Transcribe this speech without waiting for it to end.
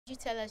you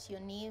tell us your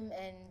name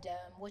and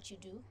what you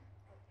do?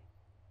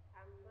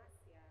 I'm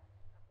Marcia,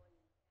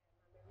 Abonie.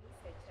 I'm a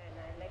researcher and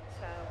I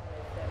lecture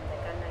with the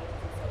Ghana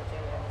Institute of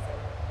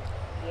Journalism.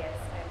 Yes,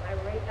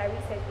 I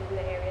research in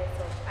the areas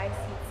of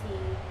ICT,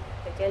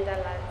 the gender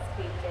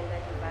landscape,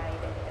 gender divide,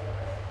 and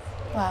development.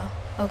 Yes. Wow.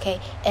 Okay.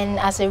 And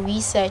as a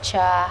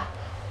researcher,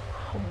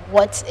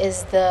 what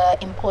is the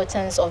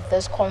importance of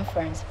this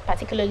conference,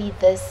 particularly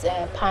this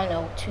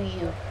panel, to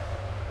you?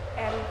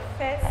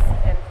 First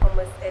and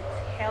foremost, it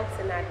helps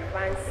in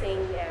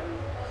advancing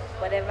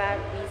whatever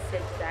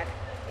research that,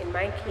 in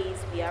my case,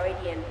 we are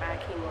already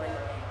embarking on.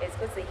 It's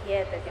good to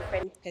hear the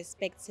different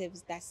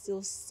perspectives that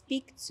still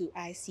speak to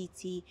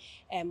ICT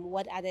and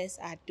what others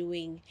are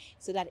doing,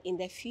 so that in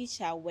the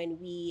future, when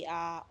we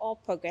are all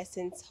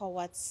progressing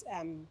towards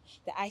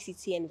the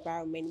ICT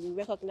environment, we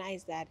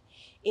recognize that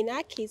in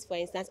our case, for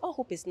instance, all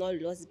hope is not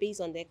lost based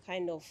on the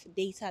kind of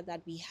data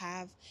that we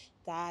have,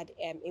 that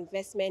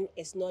investment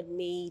is not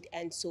made,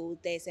 and so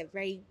there's a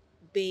very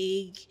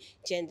big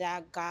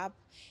gender gap.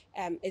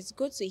 It's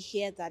good to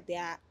hear that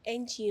there are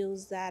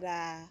NGOs that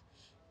are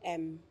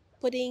um,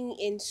 putting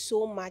in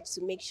so much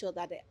to make sure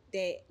that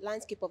the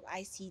landscape of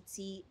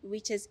ICT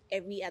reaches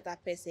every other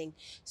person.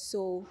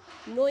 So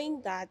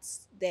knowing that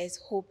there's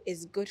hope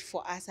is good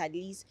for us, at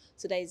least,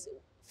 so that is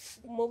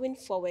moving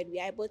forward, we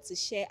are able to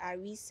share our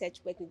research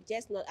work with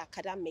just not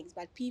academics,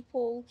 but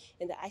people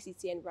in the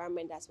ICT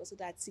environment as well, so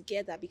that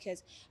together,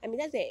 because I mean,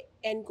 that's the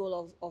end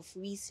goal of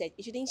research.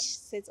 It shouldn't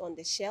sit on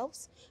the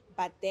shelves,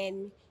 but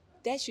then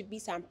there should be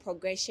some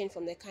progression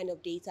from the kind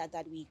of data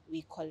that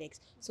we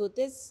collect. So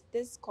this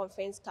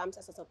conference comes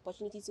as an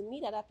opportunity to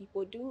meet other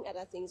people doing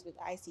other things with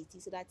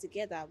ICT, so that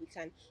together we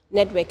can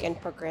network and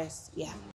progress. Yeah.